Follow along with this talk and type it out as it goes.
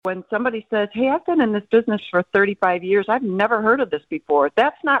When somebody says, hey, I've been in this business for 35 years, I've never heard of this before,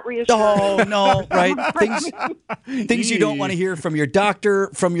 that's not reassuring. Oh, no, right. Things you don't want to hear from your doctor,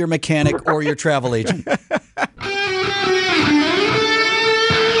 from your mechanic, or your travel agent.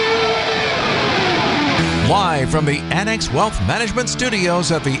 Live from the Annex Wealth Management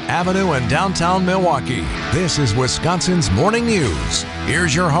Studios at the Avenue in downtown Milwaukee, this is Wisconsin's Morning News.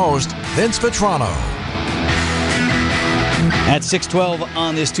 Here's your host, Vince Vitrano. At 6:12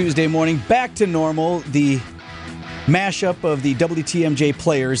 on this Tuesday morning, back to normal. The mashup of the WTMJ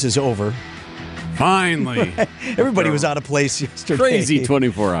players is over. Finally. Everybody was out of place yesterday. Crazy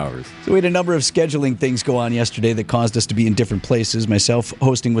 24 hours. So we had a number of scheduling things go on yesterday that caused us to be in different places. Myself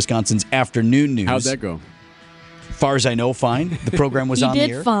hosting Wisconsin's afternoon news. How'd that go? Far as I know, fine. The program was on the air.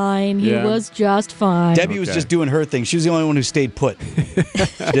 He did fine. He was just fine. Debbie was just doing her thing. She was the only one who stayed put.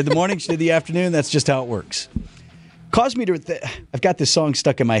 She did the morning, she did the afternoon. That's just how it works. Caused me to... I've got this song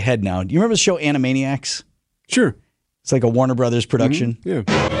stuck in my head now. Do you remember the show Animaniacs? Sure. It's like a Warner Brothers production. Mm-hmm. Yeah.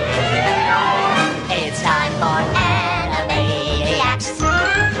 It's time for Animaniacs,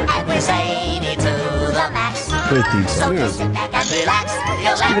 and we're zany to the max. Great theme song. So just sit back and relax.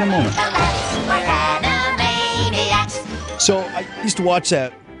 You'll give it a moment. We're Animaniacs. So I used to watch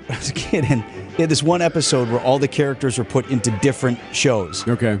that when I was a kid, and they had this one episode where all the characters were put into different shows.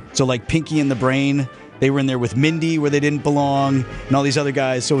 Okay. So like Pinky and the Brain... They were in there with Mindy where they didn't belong and all these other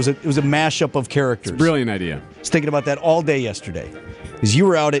guys. So it was a mashup of characters. It's a brilliant idea. I was thinking about that all day yesterday. Because you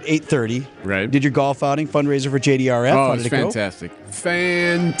were out at 8:30. Right. Did your golf outing, fundraiser for JDRF. Oh, How it did was it go? fantastic.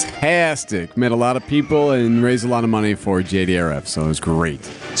 Fantastic. Met a lot of people and raised a lot of money for JDRF, so it was great.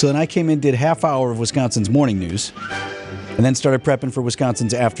 So then I came in, did half hour of Wisconsin's morning news, and then started prepping for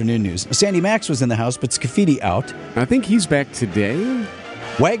Wisconsin's afternoon news. Sandy Max was in the house, but Scafidi out. I think he's back today.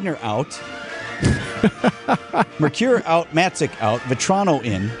 Wagner out. Mercure out, Matzik out, Vitrano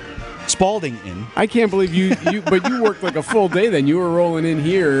in, Spalding in. I can't believe but you worked like a full day then. You were rolling in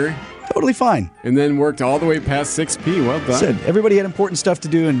here. Totally fine. And then worked all the way past 6 p. Well done. Said, everybody had important stuff to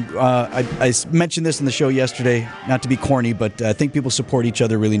do, and I mentioned this in the show yesterday, not to be corny, but I think people support each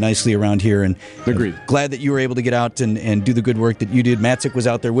other really nicely around here. And agreed. Glad that you were able to get out and do the good work that you did. Matzik was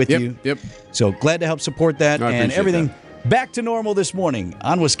out there with you. Yep. So glad to help support that. No, and everything that. Back to normal this morning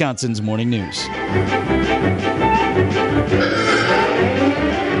on Wisconsin's Morning News.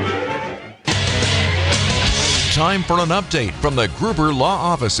 Time for an update from the Gruber Law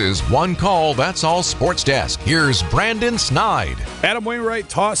Office's One Call, That's All Sports Desk. Here's Brandon Snide. Adam Wainwright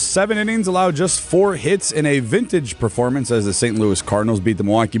tossed 7 innings, allowed just 4 hits in a vintage performance as the St. Louis Cardinals beat the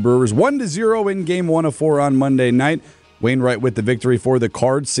Milwaukee Brewers 1-0 in Game 1 of 4 on Monday night. Wainwright with the victory for the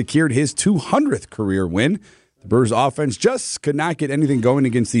Cards secured his 200th career win. The Brewers offense just could not get anything going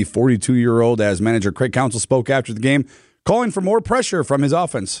against the 42-year-old as manager Craig Counsell spoke after the game, calling for more pressure from his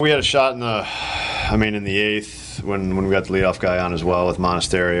offense. We had a shot in the 8th when we got the leadoff guy on as well with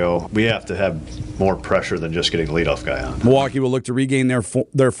Monasterio. We have to have more pressure than just getting the leadoff guy on. Milwaukee will look to regain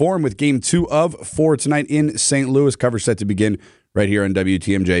their form with Game 2 of 4 tonight in St. Louis. Coverage set to begin right here on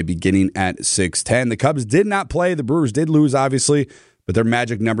WTMJ beginning at 6:10. The Cubs did not play. The Brewers did lose, obviously, but their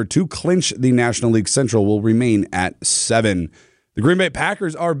magic number to clinch the National League Central will remain at 7. The Green Bay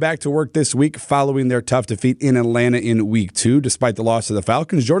Packers are back to work this week following their tough defeat in Atlanta in Week 2. Despite the loss to the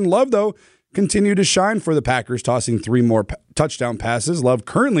Falcons, Jordan Love, though, continued to shine for the Packers, tossing 3 more touchdown passes. Love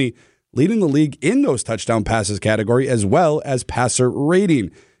currently leading the league in those touchdown passes category as well as passer rating.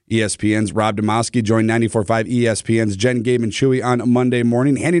 ESPN's Rob Demoski joined 94.5 ESPN's Jen, Gabe, and Chewy on Monday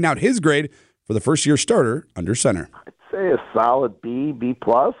morning, handing out his grade for the first-year starter under center. Say a solid B+. Gabe,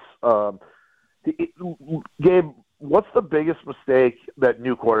 what's the biggest mistake that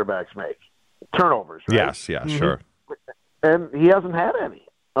new quarterbacks make? Turnovers, right? Yes, sure. And he hasn't had any.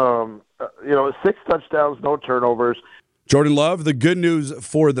 6 touchdowns, no turnovers. Jordan Love, the good news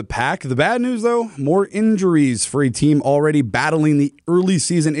for the Pack. The bad news, though, more injuries for a team already battling the early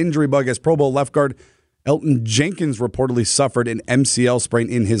season injury bug as Pro Bowl left guard Elton Jenkins reportedly suffered an MCL sprain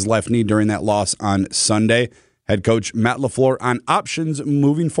in his left knee during that loss on Sunday. Head coach Matt LaFleur on options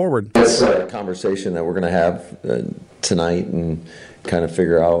moving forward. That's a conversation that we're going to have tonight and kind of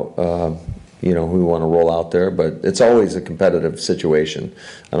figure out, who we want to roll out there. But it's always a competitive situation.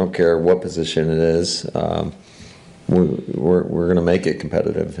 I don't care what position it is. We're going to make it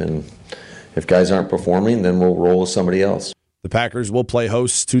competitive. And if guys aren't performing, then we'll roll with somebody else. The Packers will play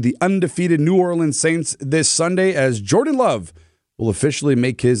hosts to the undefeated New Orleans Saints this Sunday as Jordan Love will officially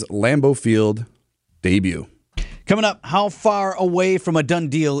make his Lambeau Field debut. Coming up, how far away from a done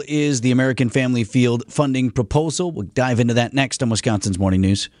deal is the American Family Field funding proposal? We'll dive into that next on Wisconsin's Morning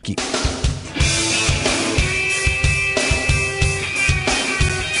News.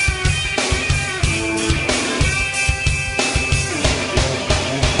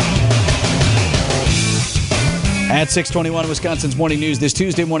 At 6:21, Wisconsin's Morning News this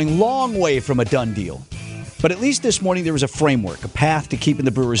Tuesday morning, long way from a done deal. But at least this morning there was a framework, a path to keeping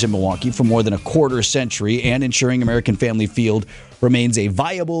the Brewers in Milwaukee for more than a quarter century and ensuring American Family Field remains a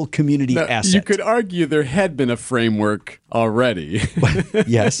viable community asset. You could argue there had been a framework already.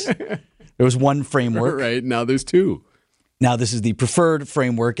 Yes. There was one framework. Right, now there's two. Now, this is the preferred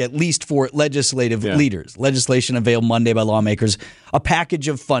framework, at least for legislative leaders. Legislation unveiled Monday by lawmakers, a package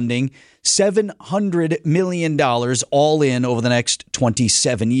of funding, $700 million all in over the next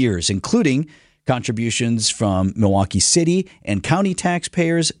 27 years, including contributions from Milwaukee City and county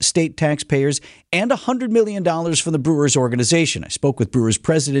taxpayers, state taxpayers, and $100 million from the Brewers organization. I spoke with Brewers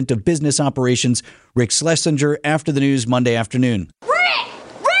President of Business Operations, Rick Schlesinger, after the news Monday afternoon.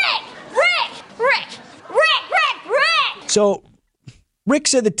 So, Rick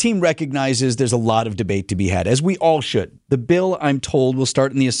said the team recognizes there's a lot of debate to be had, as we all should. The bill, I'm told, will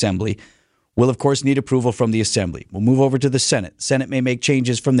start in the Assembly. Will, of course, need approval from the Assembly. We'll move over to the Senate. Senate may make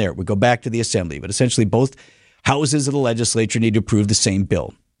changes from there. We'll go back to the Assembly. But essentially, both houses of the legislature need to approve the same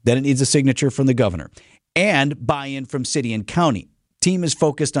bill. Then it needs a signature from the governor and buy-in from city and county. Team is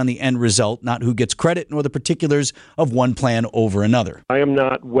focused on the end result, not who gets credit nor the particulars of one plan over another. I am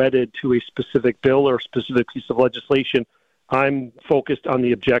not wedded to a specific bill or a specific piece of legislation. I'm focused on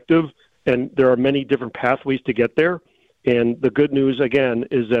the objective, and there are many different pathways to get there. And the good news, again,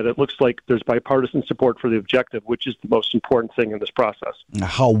 is that it looks like there's bipartisan support for the objective, which is the most important thing in this process.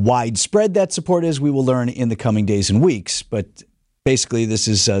 How widespread that support is, we will learn in the coming days and weeks. But basically, this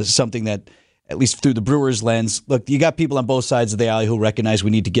is something that, at least through the Brewers' lens, look, you got people on both sides of the aisle who recognize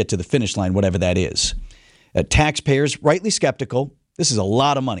we need to get to the finish line, whatever that is. Taxpayers, rightly skeptical. This is a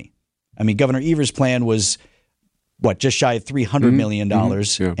lot of money. I mean, Governor Evers' plan was, just shy of $300 million,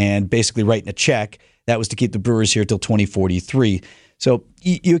 and basically writing a check. That was to keep the Brewers here till 2043. So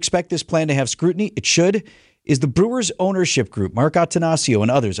you expect this plan to have scrutiny? It should. Is the Brewers ownership group, Mark Attanasio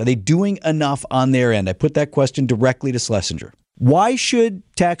and others, are they doing enough on their end? I put that question directly to Schlesinger. Why should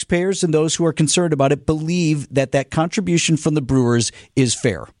taxpayers and those who are concerned about it believe that that contribution from the Brewers is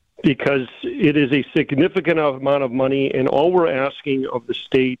fair? Because it is a significant amount of money, and all we're asking of the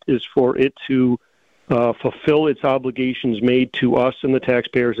state is for it to fulfill its obligations made to us and the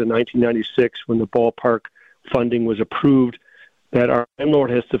taxpayers in 1996 when the ballpark funding was approved, that our landlord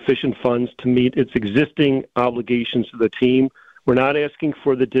has sufficient funds to meet its existing obligations to the team. We're not asking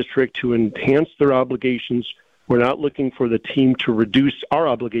for the district to enhance their obligations. We're not looking for the team to reduce our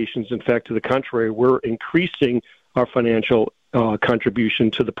obligations. In fact, to the contrary, we're increasing our financial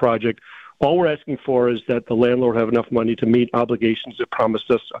contribution to the project. All we're asking for is that the landlord have enough money to meet obligations that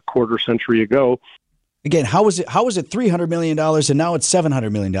promised us a quarter century ago. Again, how is it $300 million and now it's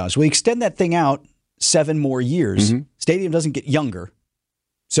 $700 million? We extend that thing out 7 more years. Stadium doesn't get younger.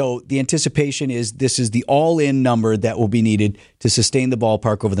 So the anticipation is this is the all-in number that will be needed to sustain the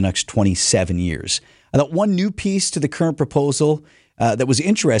ballpark over the next 27 years. I thought one new piece to the current proposal that was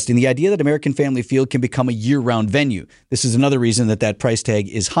interesting, the idea that American Family Field can become a year-round venue. This is another reason that price tag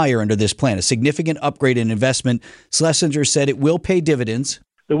is higher under this plan. A significant upgrade in investment. Schlesinger said it will pay dividends.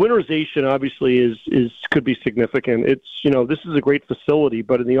 The winterization obviously could be significant. It's, this is a great facility,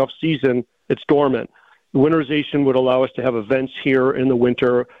 but in the off season, it's dormant. The winterization would allow us to have events here in the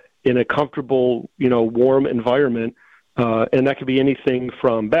winter in a comfortable, warm environment. And that could be anything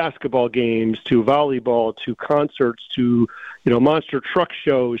from basketball games to volleyball to concerts to, monster truck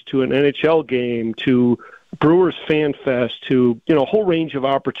shows to an NHL game to Brewers Fan Fest to, a whole range of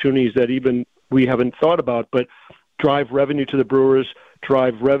opportunities that even we haven't thought about, but drive revenue to the Brewers,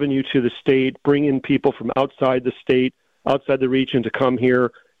 drive revenue to the state, bring in people from outside the state, outside the region to come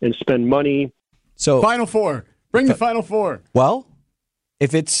here and spend money. So Final Four. Bring the Final Four. Well,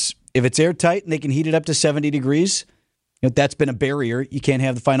 if it's airtight and they can heat it up to 70 degrees, that's been a barrier. You can't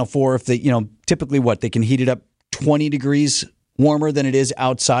have the Final Four if they, typically they can heat it up 20 degrees warmer than it is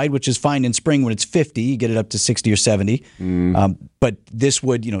outside, which is fine in spring when it's 50. You get it up to 60 or 70. But this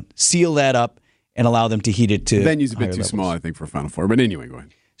would, seal that up and allow them to heat it to the venue's a bit too levels. small, I think, for a Final Four. But anyway, go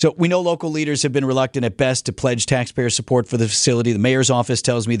ahead. So we know local leaders have been reluctant at best to pledge taxpayer support for the facility. The mayor's office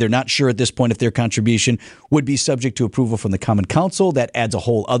tells me they're not sure at this point if their contribution would be subject to approval from the Common Council. That adds a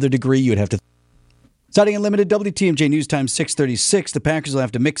whole other degree. You'd have to... Starting Unlimited, WTMJ News Time 6:36. The Packers will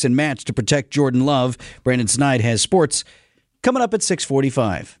have to mix and match to protect Jordan Love. Brandon Snide has sports coming up at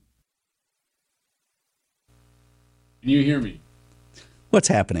 6:45. Can you hear me? What's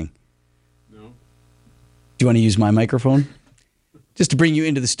happening? No. Do you want to use my microphone? Just to bring you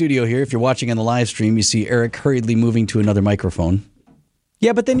into the studio here, if you're watching on the live stream, you see Eric hurriedly moving to another microphone.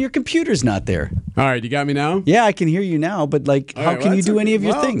 Yeah, but then your computer's not there. All right, you got me now? Yeah, I can hear you now, but how can you do any of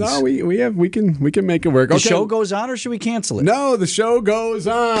your things? No, we can make it work. The show goes on, or should we cancel it? No, the show goes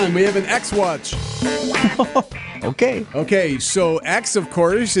on. We have an X Watch. Okay. Okay, so X, of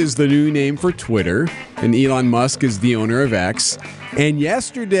course, is the new name for Twitter, and Elon Musk is the owner of X. And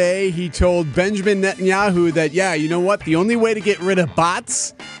yesterday, he told Benjamin Netanyahu that, you know what? The only way to get rid of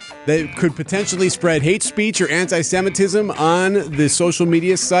bots that could potentially spread hate speech or anti-Semitism on the social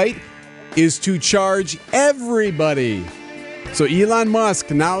media site is to charge everybody. So Elon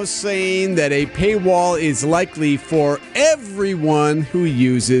Musk now saying that a paywall is likely for everyone who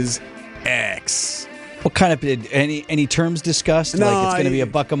uses X. What kind of any terms discussed? No, like it's going to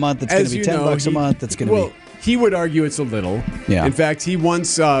be $1 a month. It's going to be $10 a month. It's going to be. He would argue it's a little. Yeah. In fact, he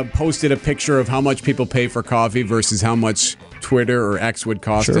once posted a picture of how much people pay for coffee versus how much Twitter or X would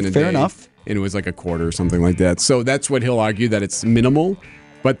cost in a day. Fair enough. And it was like a quarter or something like that. So that's what he'll argue, that it's minimal,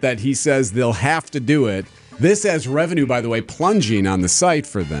 but that he says they'll have to do it. This has revenue, by the way, plunging on the site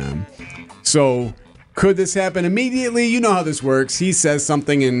for them. So could this happen immediately? You know how this works. He says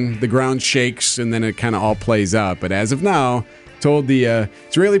something and the ground shakes and then it kind of all plays out. But as of now, told the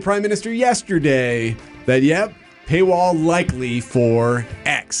Israeli Prime Minister yesterday that, paywall likely for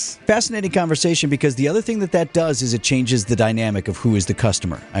X. Fascinating conversation, because the other thing that does is it changes the dynamic of who is the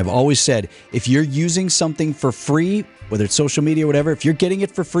customer. I've always said, if you're using something for free, whether it's social media or whatever, if you're getting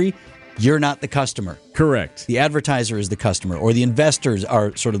it for free, you're not the customer. Correct. The advertiser is the customer, or the investors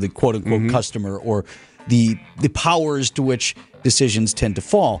are sort of the quote-unquote customer, or the powers to which decisions tend to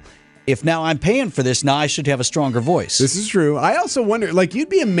fall. If now I'm paying for this, now I should have a stronger voice. This is true. I also wonder, you'd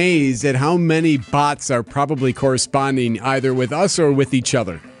be amazed at how many bots are probably corresponding either with us or with each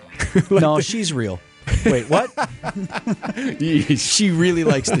other. No, she's real. Wait, what? She really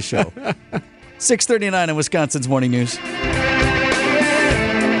likes the show. 6:39 in Wisconsin's Morning News.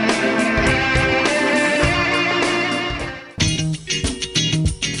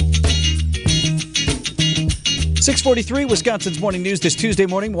 6:43, Wisconsin's Morning News this Tuesday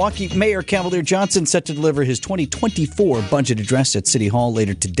morning. Milwaukee Mayor Cavalier Johnson set to deliver his 2024 budget address at City Hall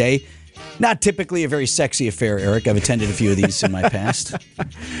later today. Not typically a very sexy affair, Eric. I've attended a few of these in my past.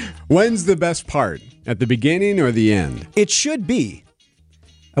 When's the best part? At the beginning or the end? It should be.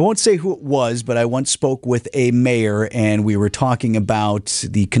 I won't say who it was, but I once spoke with a mayor, and we were talking about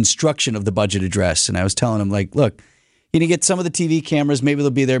the construction of the budget address. And I was telling him, look, you're going to get some of the TV cameras. Maybe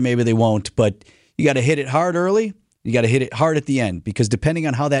they'll be there, maybe they won't. But you got to hit it hard early. You got to hit it hard at the end, because depending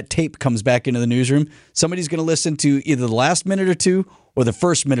on how that tape comes back into the newsroom, somebody's going to listen to either the last minute or two or the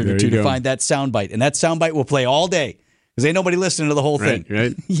first minute or two to find that soundbite. And that soundbite will play all day, because ain't nobody listening to the whole thing.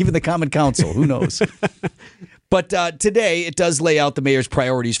 Right. Even the Common Council. Who knows? But today, it does lay out the mayor's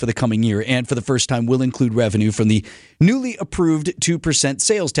priorities for the coming year, and for the first time will include revenue from the newly approved 2%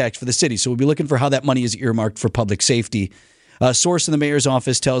 sales tax for the city. So we'll be looking for how that money is earmarked for public safety. A source in the mayor's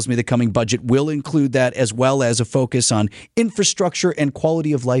office tells me the coming budget will include that, as well as a focus on infrastructure and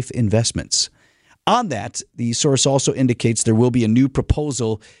quality of life investments. On that, the source also indicates there will be a new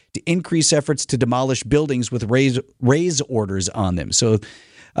proposal to increase efforts to demolish buildings with raise orders on them. So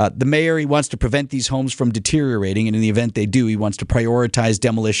the mayor, he wants to prevent these homes from deteriorating, and in the event they do, he wants to prioritize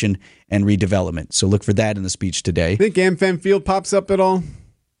demolition and redevelopment. So look for that in the speech today. Think AmFam Field pops up at all?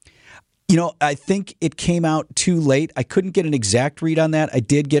 I think it came out too late. I couldn't get an exact read on that. I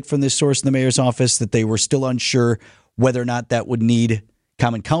did get from this source in the mayor's office that they were still unsure whether or not that would need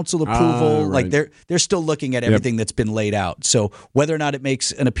Common Council approval. Right. They're still looking at everything that's been laid out. So whether or not it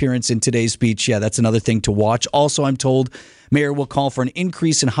makes an appearance in today's speech, that's another thing to watch. Also, I'm told mayor will call for an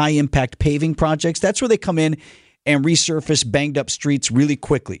increase in high-impact paving projects. That's where they come in and resurface banged-up streets really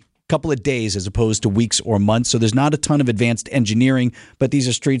quickly. Couple of days as opposed to weeks or months. So there's not a ton of advanced engineering, but these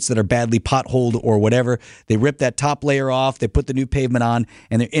are streets that are badly potholed or whatever. They rip that top layer off, they put the new pavement on,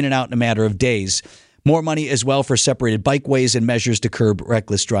 and they're in and out in a matter of days. More money as well for separated bikeways and measures to curb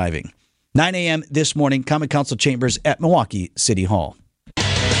reckless driving. 9 a.m. this morning, Common Council chambers at Milwaukee City Hall.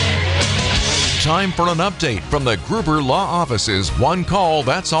 Time for an update from the Gruber Law Office's One Call,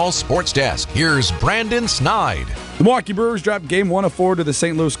 That's All Sports Desk. Here's Brandon Snide. The Milwaukee Brewers dropped Game 1 of 4 to the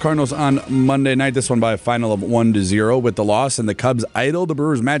St. Louis Cardinals on Monday night. This one by a final of 1-0. With the loss and the Cubs idle, the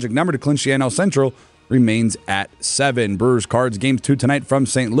Brewers' magic number to clinch the NL Central remains at 7. Brewers Cards games 2 tonight from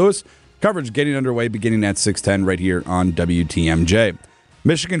St. Louis. Coverage getting underway beginning at 6:10 right here on WTMJ.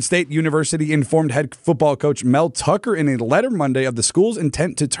 Michigan State University informed head football coach Mel Tucker in a letter Monday of the school's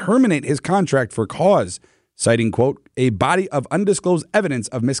intent to terminate his contract for cause, citing, quote, a body of undisclosed evidence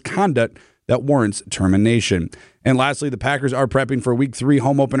of misconduct that warrants termination. And lastly, the Packers are prepping for Week 3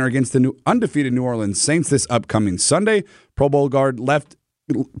 home opener against the undefeated New Orleans Saints this upcoming Sunday. Pro Bowl guard left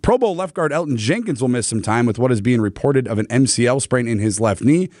Pro Bowl left guard Elton Jenkins will miss some time with what is being reported of an MCL sprain in his left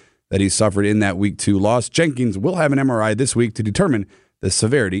knee that he suffered in that Week 2 loss. Jenkins will have an MRI this week to determine the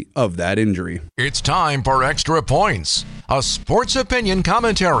severity of that injury. It's time for Extra Points, a sports opinion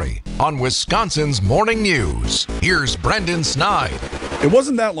commentary on Wisconsin's morning news. Here's Brendan Snide. It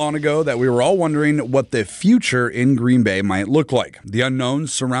wasn't that long ago that we were all wondering what the future in Green Bay might look like. The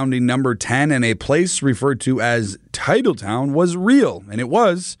unknowns surrounding number 10 and a place referred to as Titletown was real, and it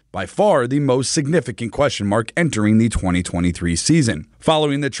was by far the most significant question mark entering the 2023 season.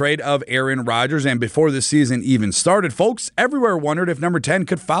 Following the trade of Aaron Rodgers and before the season even started, folks everywhere wondered if number 10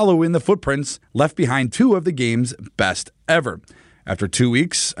 could follow in the footprints left behind two of the game's best ever. After 2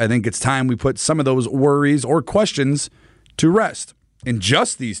 weeks, I think it's time we put some of those worries or questions to rest. In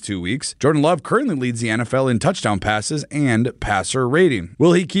just these 2 weeks, Jordan Love currently leads the NFL in touchdown passes and passer rating.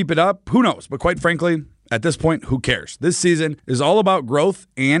 Will he keep it up? Who knows? But quite frankly, at this point, who cares? This season is all about growth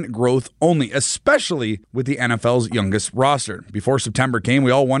and growth only, especially with the NFL's youngest roster. Before September came,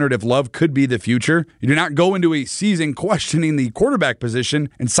 we all wondered if Love could be the future. You do not go into a season questioning the quarterback position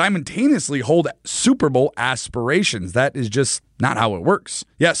and simultaneously hold Super Bowl aspirations. That is just not how it works.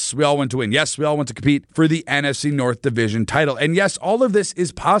 Yes, we all want to win. Yes, we all want to compete for the NFC North Division title. And yes, all of this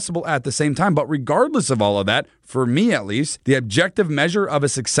is possible at the same time. But regardless of all of that, for me at least, the objective measure of a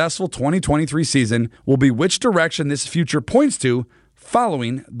successful 2023 season will be which direction this future points to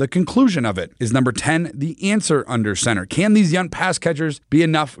following the conclusion of it. Is number 10 the answer under center? Can these young pass catchers be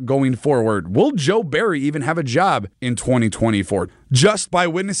enough going forward? Will Joe Barry even have a job in 2024? Just by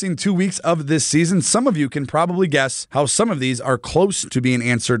witnessing 2 weeks of this season, some of you can probably guess how some of these are close to being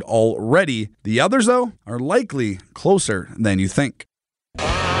answered already. The others, though, are likely closer than you think.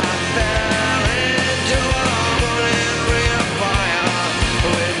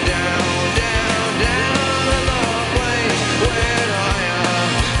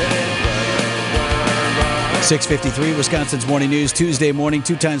 6:53, Wisconsin's Morning News, Tuesday morning.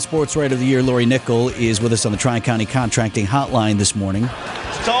 Two-time Sports Writer of the Year, Lori Nickel, is with us on the Tri-County Contracting Hotline this morning.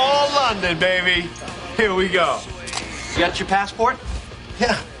 It's all London, baby. Here we go. You got your passport?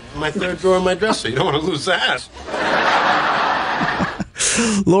 Yeah, my third drawer in my dresser. You don't want to lose that.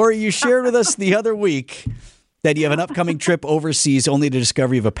 Lori, you shared with us the other week that you have an upcoming trip overseas only to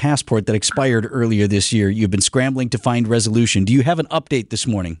discovery of a passport that expired earlier this year. You've been scrambling to find resolution. Do you have an update this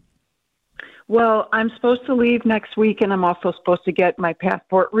morning? Well, I'm supposed to leave next week, and I'm also supposed to get my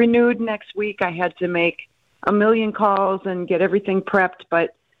passport renewed next week. I had to make a million calls and get everything prepped,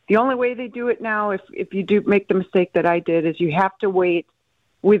 but the only way they do it now, if you do make the mistake that I did, is you have to wait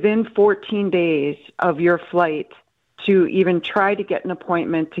within 14 days of your flight to even try to get an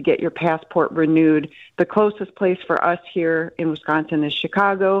appointment to get your passport renewed. The closest place for us here in Wisconsin is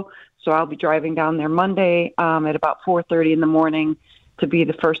Chicago, so I'll be driving down there Monday at about 4:30 in the morning to be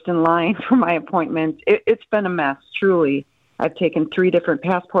the first in line for my appointment. It's been a mess, truly. I've taken 3 different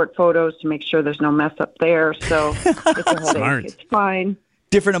passport photos to make sure there's no mess up there, so it's a headache. Smart. It's fine.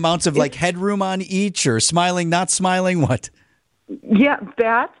 Different amounts of headroom on each, or smiling, not smiling, what? Yeah,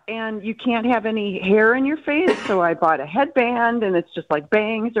 that, and you can't have any hair in your face, so I bought a headband, and it's just like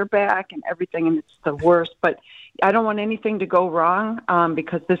bangs are back and everything, and it's the worst. But I don't want anything to go wrong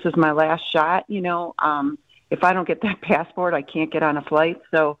because this is my last shot, If I don't get that passport, I can't get on a flight.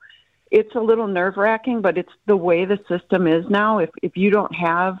 So it's a little nerve-wracking, but it's the way the system is now. If you don't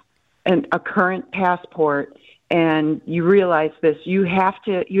have a current passport and you realize this, you have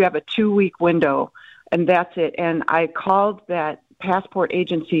a 2-week window, and that's it. And I called that passport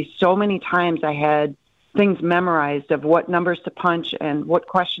agency so many times. I had things memorized of what numbers to punch and what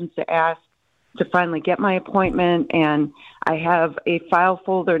questions to ask to finally get my appointment. And I have a file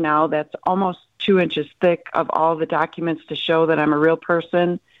folder now that's almost 2 inches thick of all the documents to show that I'm a real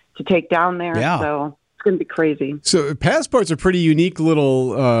person to take down there. Yeah. So it's going to be crazy. So passports are pretty unique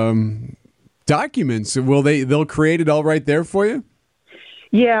little documents. They'll create it all right there for you?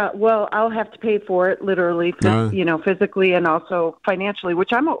 Yeah, well, I'll have to pay for it literally, physically and also financially, which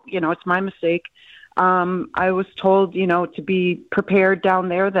it's my mistake. I was told, to be prepared down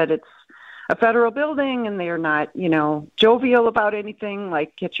there that it's a federal building and they're not, jovial about anything,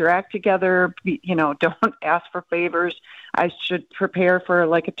 like get your act together, don't ask for favors. I should prepare for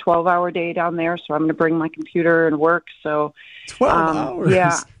like a 12-hour day down there. So I'm going to bring my computer and work. So 12 hours.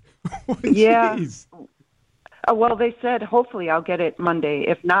 Yeah. Yeah. Jeez. Well, they said hopefully I'll get it Monday.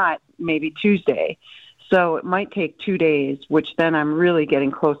 If not, maybe Tuesday. So it might take 2 days, which then I'm really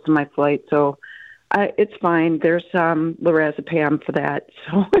getting close to my flight. So it's fine. There's lorazepam for that,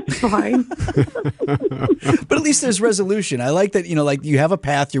 so it's fine. But at least there's resolution. I like that, you have a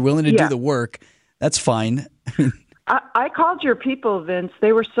path. You're willing to do the work. That's fine. I called your people, Vince.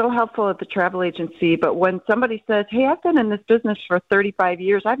 They were so helpful at the travel agency. But when somebody says, hey, I've been in this business for 35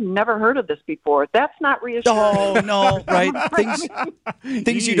 years, I've never heard of this before, that's not reassuring. Oh, no, right?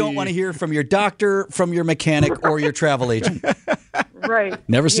 Things you don't want to hear from your doctor, from your mechanic, or your travel agent. Right.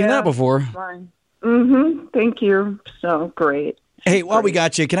 Never seen that before. Fine. Mm-hmm. Thank you. So great. Hey, while we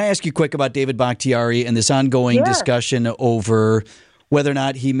got you, can I ask you quick about David Bakhtiari and this ongoing discussion over whether or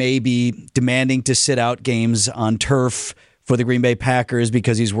not he may be demanding to sit out games on turf for the Green Bay Packers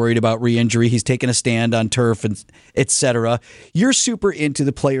because he's worried about re-injury. He's taken a stand on turf, and et cetera. You're super into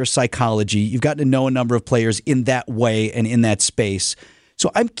the player psychology. You've gotten to know a number of players in that way and in that space. So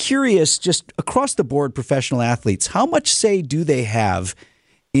I'm curious, just across the board, professional athletes, how much say do they have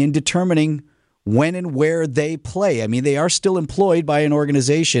in determining when and where they play? I mean, they are still employed by an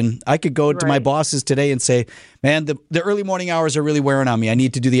organization. I could go to my bosses today and say, man, the early morning hours are really wearing on me. I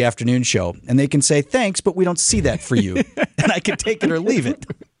need to do the afternoon show. And they can say, thanks, but we don't see that for you. And I can take it or leave it.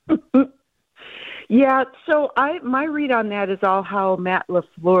 Yeah, so my read on that is all how Matt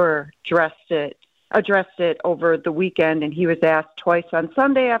LaFleur addressed it over the weekend. And he was asked twice on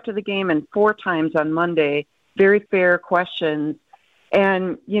Sunday after the game and 4 times on Monday. Very fair questions.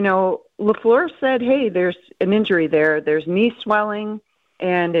 And, LaFleur said, hey, there's an injury there. There's knee swelling,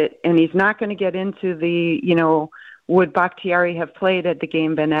 and he's not going to get into the, would Bakhtiari have played had the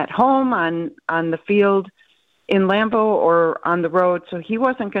game been at home on the field in Lambeau or on the road? So he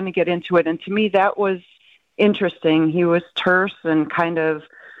wasn't going to get into it. And to me, that was interesting. He was terse and kind of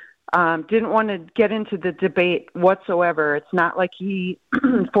didn't want to get into the debate whatsoever. It's not like he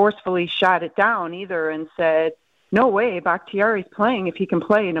forcefully shot it down either and said, no way, Bakhtiari's playing if he can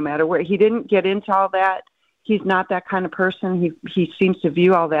play no matter where. He didn't get into all that. He's not that kind of person. He seems to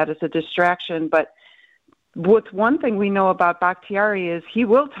view all that as a distraction. But what's one thing we know about Bakhtiari is he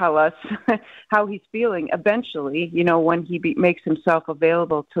will tell us how he's feeling eventually, when he makes himself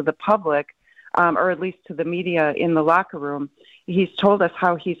available to the public, or at least to the media in the locker room. He's told us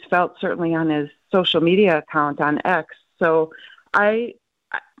how he's felt certainly on his social media account on X. So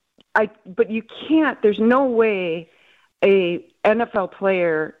but you can't, there's no way a NFL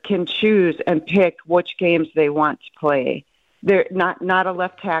player can choose and pick which games they want to play. They're not a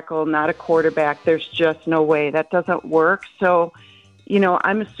left tackle, not a quarterback. There's just no way. That doesn't work. So,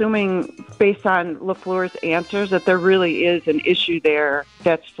 I'm assuming based on LaFleur's answers that there really is an issue there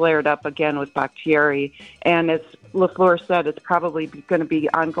that's flared up again with Bakhtiari. And as LaFleur said, it's probably going to be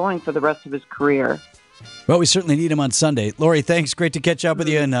ongoing for the rest of his career. Well, we certainly need him on Sunday. Lori, thanks. Great to catch up with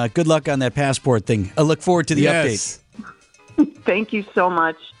you, and good luck on that passport thing. I look forward to the update. Thank you so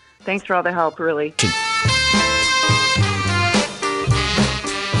much. Thanks for all the help, really.